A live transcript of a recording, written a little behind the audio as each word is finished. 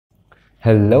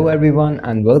Hello everyone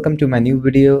and welcome to my new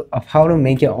video of how to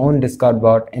make your own Discord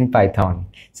bot in Python.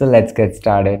 So let's get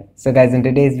started. So guys, in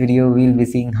today's video we'll be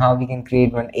seeing how we can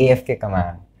create one AFK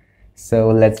command. So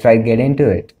let's try to get into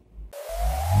it.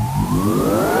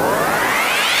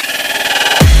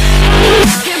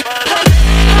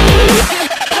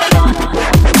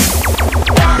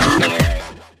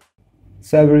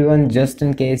 So everyone, just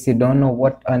in case you don't know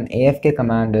what an AFK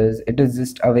command is, it is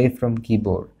just away from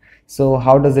keyboard. So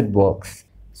how does it works?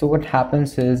 So what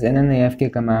happens is in an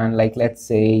AFK command, like let's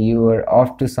say you are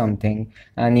off to something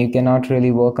and you cannot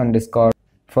really work on Discord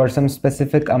for some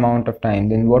specific amount of time,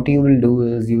 then what you will do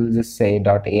is you will just say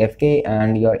 .afk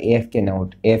and your AFK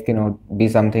note be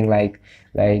something like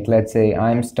let's say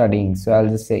I'm studying, so I'll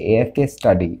just say AFK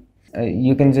study.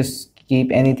 You can just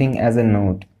keep anything as a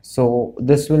note, so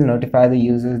this will notify the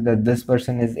users that this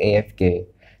person is AFK.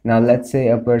 Now let's say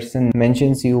a person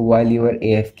mentions you while you are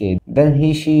AFK,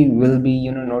 then she will be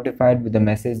notified with a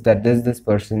message that this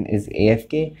person is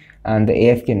AFK and the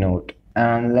AFK note.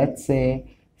 And let's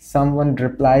say someone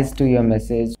replies to your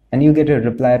message and you get a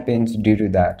reply pinch due to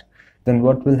that, then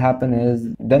what will happen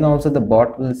is then also the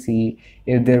bot will see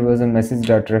if there was a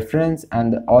message.reference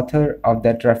and the author of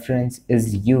that reference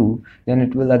is you, then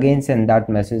it will again send that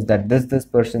message that this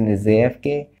person is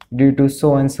AFK due to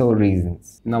so and so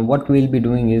reasons. Now what we'll be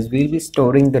doing is we'll be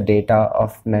storing the data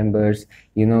of members,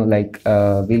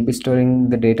 we'll be storing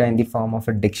the data in the form of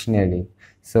a dictionary.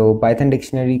 So Python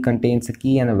dictionary contains a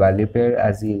key and a value pair,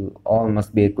 as you all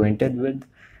must be acquainted with.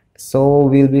 So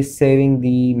we'll be saving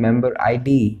the member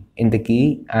ID in the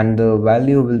key and the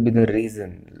value will be the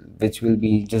reason, which will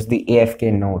be just the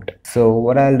AFK note. So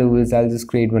what I'll do is I'll just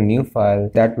create one new file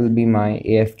that will be my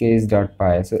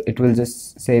afks.py. So it will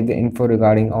just save the info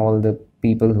regarding all the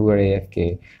people who are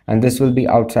AFK, and this will be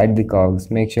outside the cogs,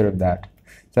 make sure of that.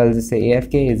 So I'll just say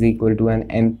AFK is equal to an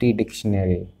empty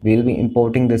dictionary. We'll be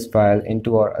importing this file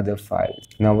into our other files.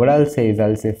 Now what I'll say is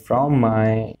I'll say from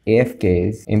my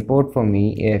AFKs, import for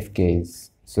me AFKs.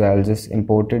 So I'll just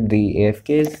imported the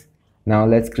AFKs. Now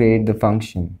let's create the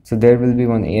function. So there will be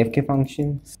one AFK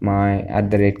function, my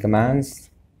 @commands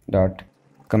dot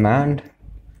command.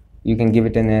 You can give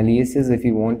it an aliases if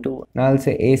you want to. Now I'll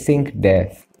say async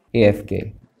def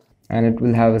AFK, and it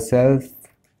will have a self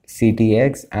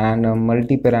ctx and a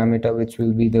multi-parameter which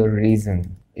will be the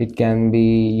reason. It can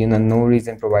be no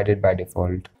reason provided by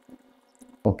default.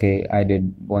 Okay, I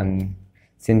did one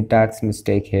syntax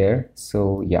mistake here,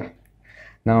 so yeah.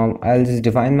 Now I'll just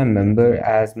define my member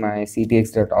as my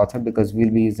ctx.author because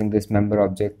we'll be using this member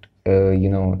object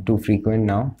too frequent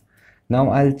now.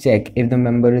 Now I'll check if the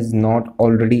member is not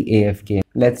already AFK.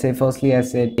 Let's say firstly I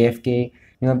said AFK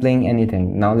playing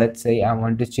anything. Now let's say I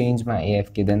want to change my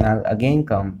AFK, then I'll again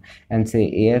come and say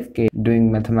AFK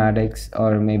doing mathematics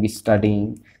or maybe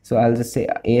studying. So I'll just say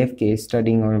AFK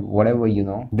studying or whatever,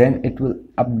 then it will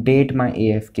update my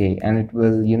AFK and it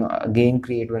will again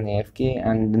create one AFK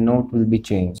and the note will be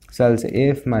changed. So I'll say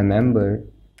if my member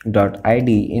dot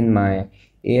id in my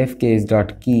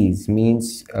afks.keys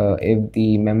means if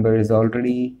the member is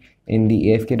already in the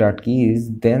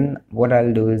afk.keys, then what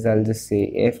I'll do is I'll just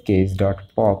say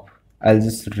afks.pop. I'll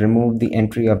just remove the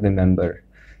entry of the member.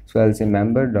 So I'll say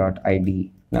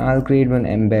member.id. Now I'll create one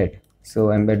embed. So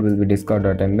embed will be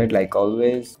discord.embed like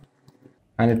always,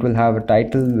 and it will have a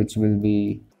title which will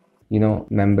be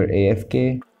member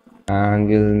AFK, and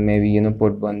we'll maybe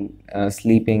put one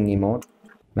sleeping emote.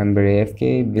 Member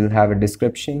AFK will have a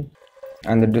description,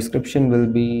 and the description will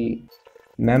be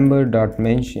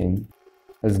member.mention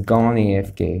has gone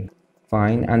AFK.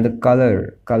 Fine. And the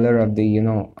color of the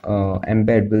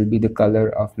embed will be the color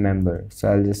of member. So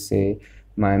I'll just say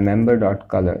my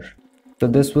member.color. So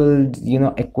this will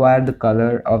acquire the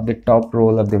color of the top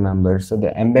role of the member. So the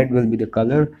embed will be the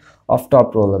color of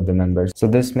top role of the member. So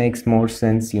this makes more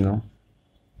sense, So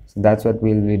that's what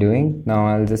we'll be doing. Now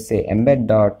I'll just say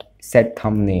embed.set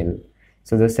thumbnail.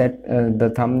 So the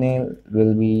thumbnail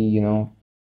will be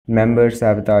members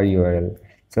avatar URL.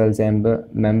 So I'll say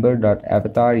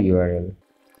member.avatar URL.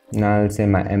 Now I'll say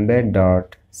my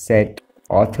embed.set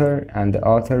author, and the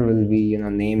author will be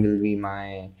name will be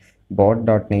my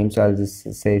bot.name. So I'll just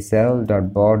say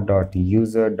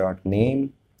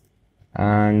self.bot.user.name,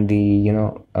 and the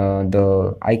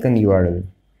icon URL.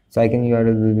 So icon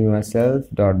URL will be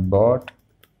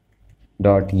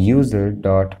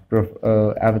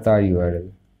myself.bot.user.avatar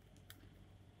URL.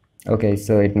 Okay,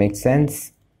 so it makes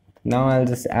sense. Now I'll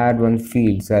just add one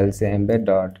field. So I'll say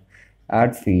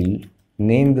embed.add field.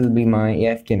 Name will be my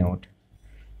AFK note.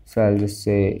 So I'll just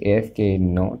say AFK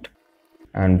note,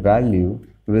 and value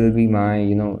will be my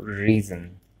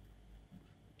reason.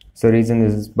 So reason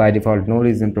is by default no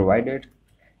reason provided.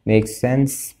 Makes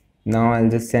sense. Now I'll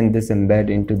just send this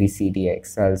embed into the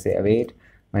ctx. I'll say await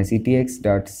my ctx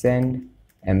dot send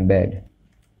embed.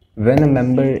 When a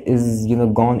member is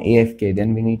gone AFK,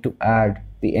 then we need to add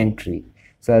the entry.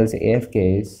 So I'll say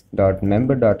AFKs dot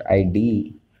member dot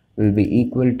ID will be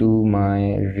equal to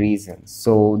my reason.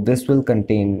 So this will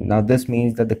contain, now this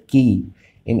means that the key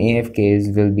in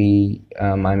AFKs will be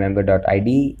my member dot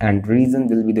ID and reason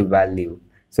will be the value.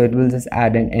 So it will just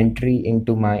add an entry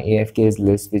into my AFKs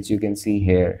list, which you can see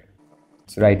here.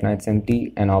 So right now it's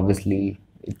empty and obviously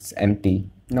it's empty.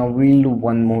 Now we'll do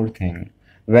one more thing.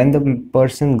 When the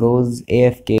person goes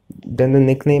AFK, then the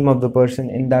nickname of the person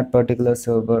in that particular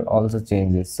server also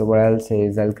changes. So what I'll say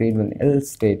is I'll create an else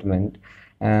statement,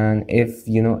 and if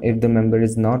if the member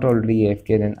is not already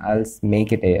AFK, then I'll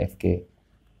make it AFK.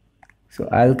 So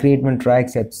I'll create one try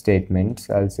except statement.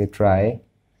 So I'll say try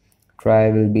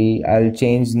will be, I'll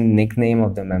change the nickname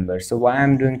of the member. So why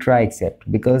I'm doing try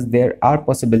except? Because there are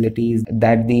possibilities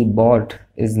that the bot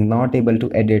is not able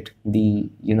to edit the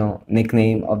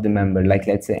nickname of the member. Like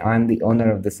let's say I'm the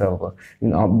owner of the server,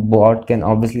 bot can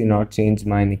obviously not change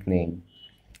my nickname.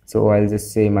 So I'll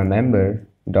just say my member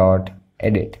dot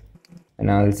edit,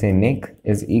 and I'll say nick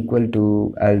is equal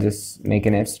to, I'll just make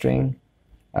an f string,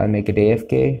 I'll make it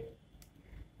AFK,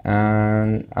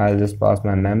 and I'll just pass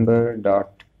my member dot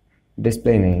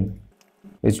display name,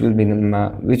 which will be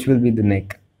the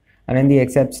nick. And in the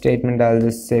accept statement I'll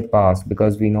just say pass,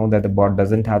 because we know that the bot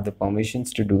doesn't have the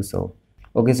permissions to do so.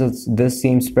 Okay, so this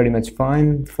seems pretty much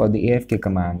fine for the AFK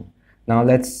command. Now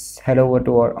let's head over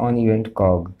to our on event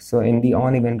cog. So in the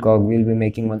on event cog we'll be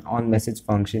making one on message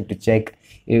function to check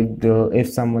if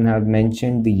someone have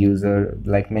mentioned the user,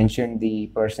 like mentioned the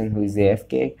person who is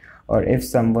AFK, or if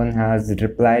someone has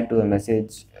replied to a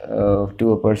message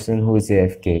to a person who is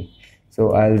AFK.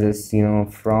 So I'll just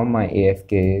from my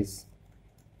AFKs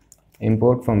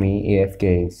import for me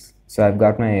AFKs. So I've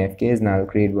got my AFKs. Now I'll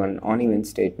create one on event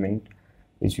statement,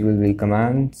 which will be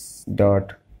commands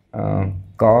dot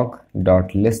cog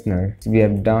dot listener. So we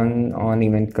have done on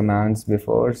event commands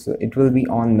before, so it will be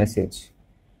on message.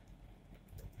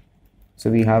 So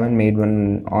we haven't made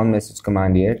one on message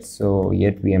command yet, so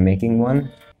yet we are making one.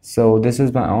 So this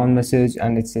is my on message,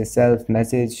 and it's a self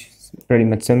message. Pretty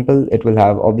much simple. It will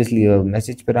have obviously a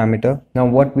message parameter. Now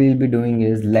what we'll be doing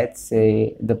is, let's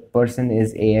say the person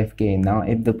is AFK. Now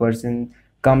if the person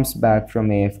comes back from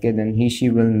AFK, then she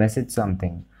will message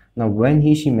something. Now when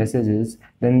she messages,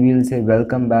 then we'll say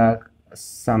welcome back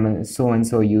some so and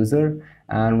so user,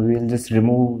 and we'll just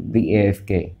remove the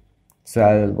AFK.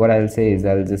 So what I'll say is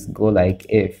I'll just go like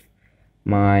if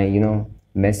my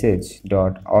message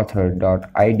dot author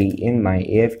dot id in my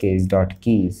AFKs dot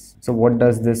keys. So what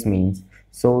does this mean?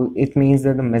 So it means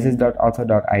that the message dot author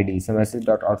dot id, so message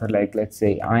dot author, like let's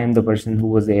say I am the person who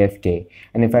was AFK,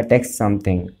 and if I text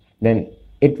something, then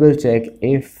it will check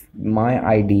if my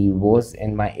ID was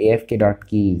in my AFK dot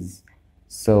keys.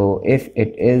 So if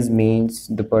it is, means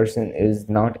the person is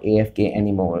not AFK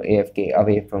anymore, AFK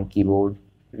away from keyboard.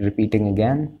 Repeating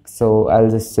again, so I'll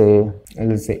just say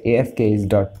AFKs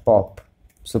dot pop.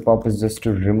 So pop is just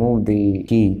to remove the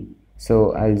key.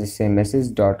 So I'll just say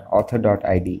message dot author dot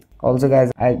id. Also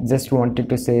guys, I just wanted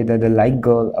to say that the like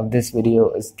goal of this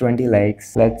video is 20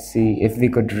 likes. Let's see if we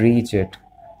could reach it,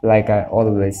 like I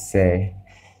always say.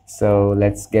 So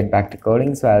let's get back to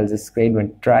coding. So I'll just create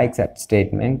one try except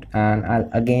statement, and I'll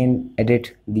again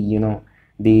edit the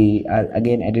I'll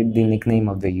again edit the nickname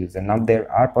of the user. Now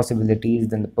there are possibilities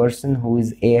that the person who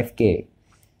is AFK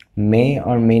may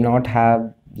or may not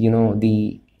have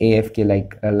the AFK,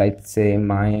 like let's say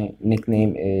my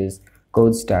nickname is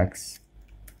code stacks.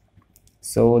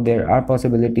 So there are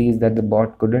possibilities that the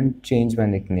bot couldn't change my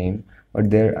nickname, but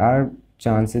there are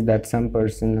chances that some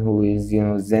person who is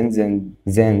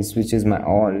Zens, which is my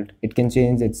alt, it can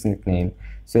change its nickname.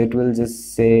 So it will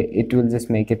just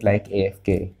make it like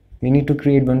AFK. We need to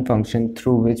create one function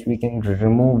through which we can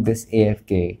remove this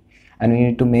AFK, and we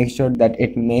need to make sure that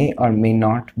it may or may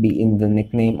not be in the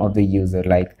nickname of the user.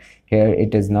 Like here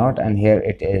it is not, and here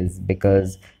it is,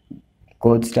 because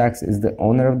CodeStacks is the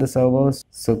owner of the servers,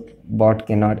 so bot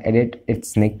cannot edit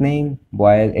its nickname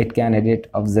while it can edit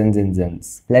of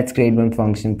Zens. Let's create one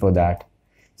function for that.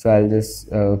 So I'll just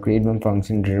create one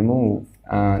function remove,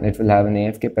 and it will have an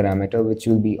AFK parameter, which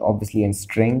will be obviously in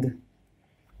string.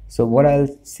 So what I'll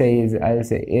say is I'll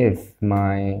say if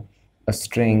a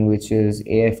string which is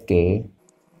AFK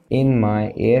in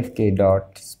my AFK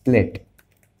dot split.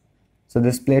 So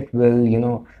the split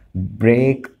will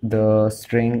break the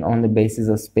string on the basis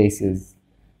of spaces.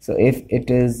 So if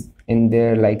it is in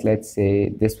there, like let's say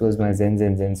this was my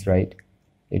Zens, right?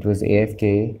 it was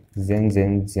AFK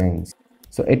zen.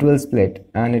 So it will split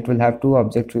and it will have two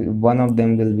objects. One of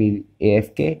them will be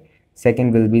AFK,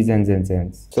 second will be zen.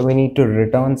 So we need to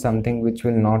return something which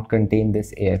will not contain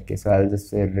this AFK. So I'll just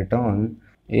say return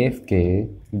AFK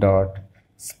dot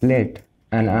split,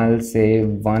 and I'll say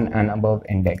 1 and above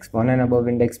index. 1 and above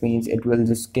index means it will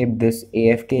just skip this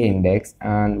AFK index,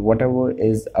 and whatever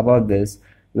is above this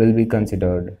will be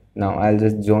considered. Now I'll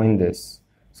just join this.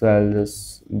 So I'll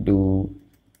just do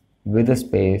with a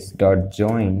space dot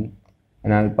join,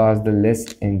 and I'll pass the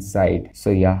list inside. So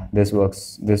yeah, this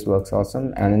works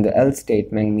awesome. And in the else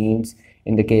statement means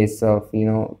in the case of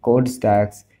code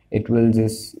stacks, it will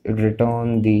just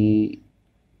return the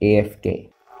AFK.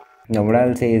 Now what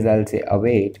I'll say is I'll say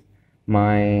await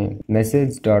my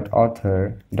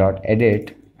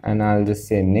message.author.edit, and I'll just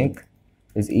say nick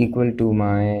is equal to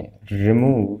my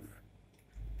remove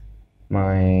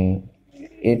my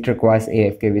it requires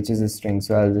AFK, which is a string.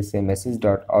 So I'll just say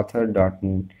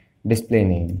message.author.display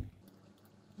name.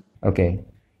 Okay,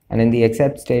 and in the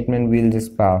accept statement we'll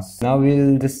just pass. Now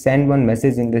we'll just send one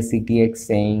message in the CTX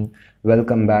saying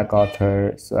welcome back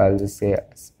author. So I'll just say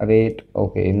await,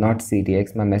 okay, not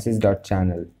CTX, my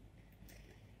message.channel.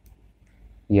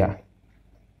 Yeah,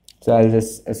 so I'll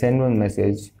just send one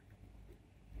message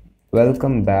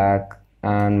welcome back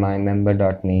and my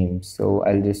member.name. So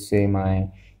I'll just say my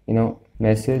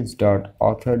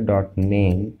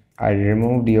message.author.name, I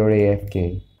removed your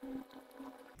AFK.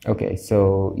 Okay,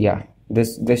 so yeah,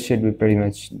 this should be pretty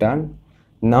much done.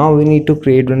 Now we need to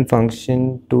create one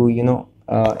function to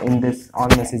in this on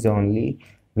message only,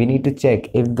 we need to check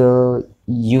if the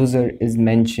user is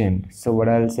mentioned. So what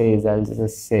I'll say is I'll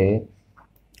just say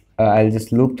I'll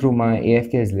just look through my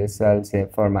AFKs list. So I'll say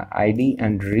for my ID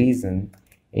and reason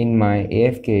in my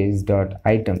AFKs dot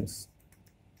items.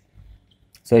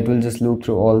 So it will just loop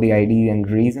through all the ID and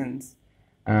reasons,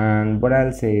 and what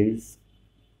I'll say is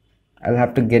I'll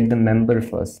have to get the member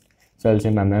first. So I'll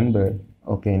say my member,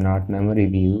 okay, not memory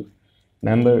view,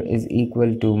 member is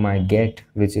equal to my get,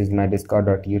 which is my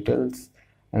discord.utils,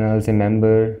 and I'll say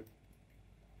member,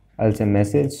 I'll say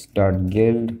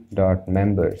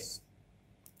message.guild.members,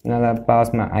 and I'll have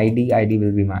passed my ID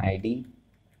will be my ID.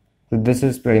 So this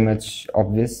is pretty much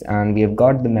obvious, and we have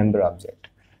got the member object.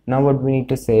 Now what we need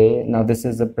to say, now this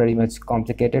is a pretty much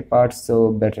complicated part, so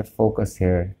better focus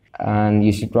here, and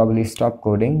you should probably stop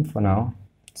coding for now.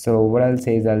 So what I'll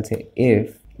say is I'll say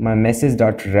if my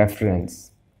message.reference.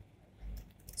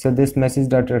 So this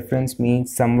message.reference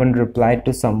means someone replied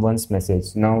to someone's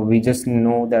message. Now we just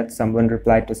know that someone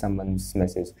replied to someone's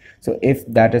message. So if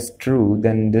that is true,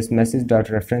 then this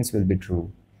message.reference will be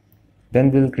true.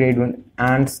 Then we'll create one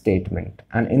AND statement,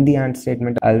 and in the AND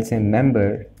statement I'll say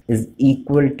member is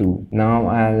equal to, now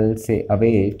I'll say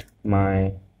await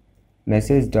my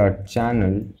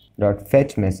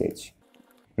message.channel.fetch message,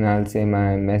 and I'll say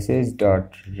my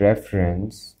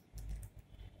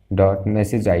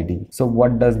message.reference.message ID. So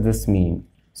what does this mean?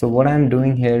 So what I'm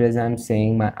doing here is I'm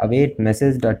saying my await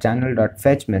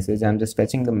message.channel.fetch message, I'm just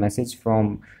fetching the message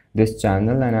from this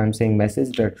channel, and I'm saying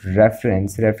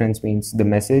message.reference, reference means the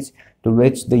message to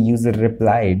which the user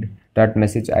replied, dot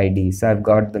message ID. So I've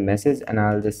got the message, and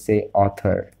I'll just say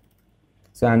author.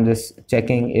 So I'm just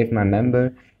checking if my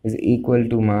member is equal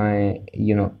to my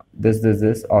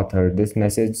this author, this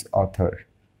message author.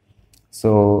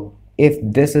 So if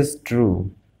this is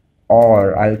true,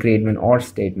 or I'll create an or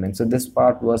statement. So this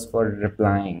part was for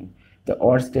replying. The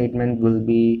or statement will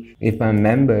be if my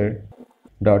member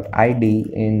dot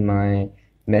ID in my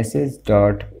message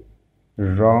dot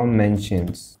raw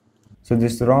mentions. So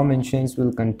this raw mentions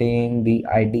will contain the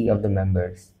ID of the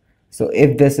members. So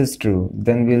if this is true,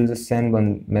 then we'll just send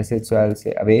one message. So I'll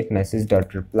say await message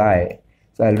dot reply.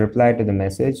 So I'll reply to the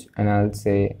message, and I'll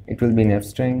say it will be an f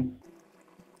string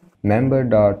member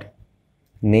dot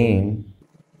name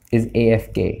is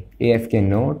AFK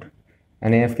note,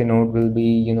 and AFK note will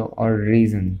be our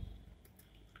reason.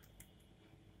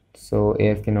 So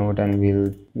AFK note, and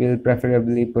we'll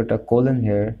preferably put a colon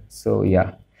here. So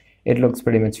yeah, it looks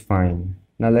pretty much fine.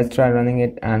 Now let's try running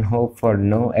it and hope for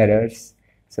no errors.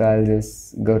 So I'll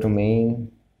just go to main,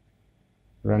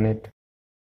 run it.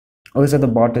 Oh, so the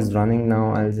bot is running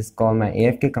now. I'll just call my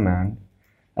AFK command.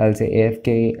 I'll say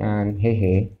AFK and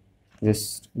hey,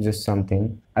 just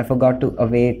something. I forgot to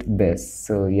await this.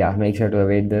 So yeah, make sure to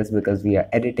await this because we are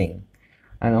editing.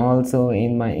 And also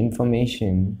in my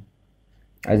information,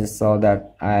 I just saw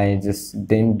that I just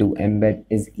didn't do embed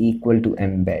is equal to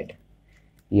embed.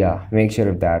 Yeah, make sure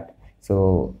of that.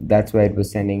 So that's why it was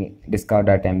sending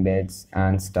discard.embeds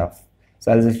and stuff.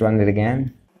 So I'll just run it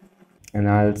again. and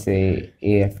I'll say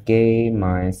AFK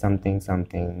my something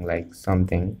something like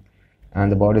something,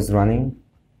 and the bot is running,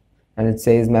 and it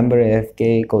says member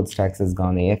AFK, code stacks has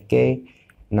gone AFK.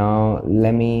 Now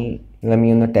let me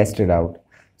test it out.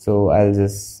 So I'll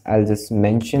just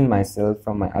mention myself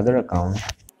from my other account.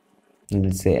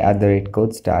 It'll say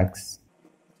 @code stacks,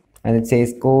 and it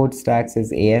says code stacks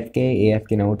is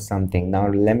AFK note something. Now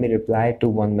let me reply to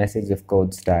one message of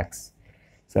code stacks.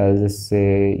 So I'll just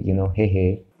say, hey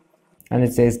hey, and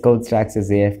it says code stacks is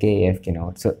AFK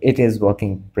note. So it is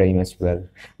working pretty much well.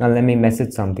 Now let me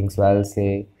message something. So I'll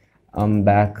say I'm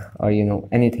back, or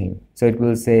anything. So it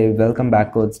will say welcome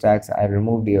back code stacks, I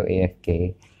removed your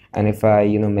AFK. And if I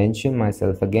mention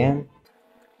myself again,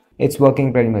 it's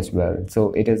working pretty much well.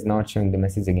 So it is not showing the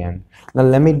message again. Now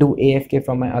let me do AFK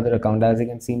from my other account. As you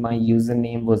can see, my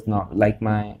username was not, like,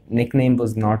 my nickname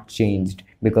was not changed,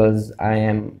 because I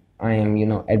am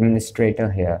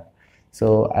administrator here.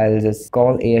 So I'll just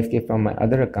call AFK from my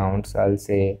other account. So I'll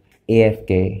say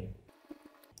AFK,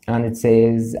 and it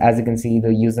says, as you can see, the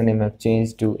username have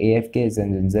changed to AFK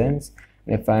Zenzenzens.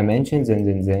 If I mention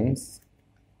Zenzenzens,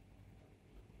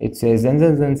 it says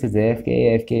Zenzenzens is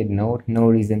AFK note, no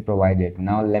reason provided.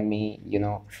 Now let me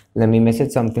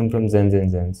message something from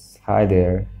Zenzenzens. Hi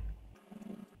there.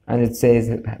 And it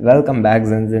says welcome back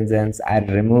Zenzenzens, I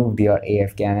removed your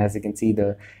AFK, and as you can see,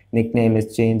 the nickname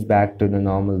is changed back to the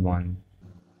normal one.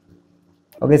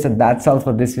 Okay, so that's all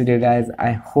for this video, guys.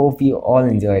 I hope you all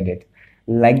enjoyed it.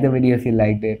 Like the video if you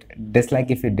liked it, dislike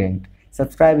if you didn't,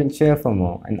 subscribe and share for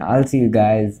more, and I'll see you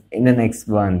guys in the next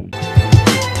one.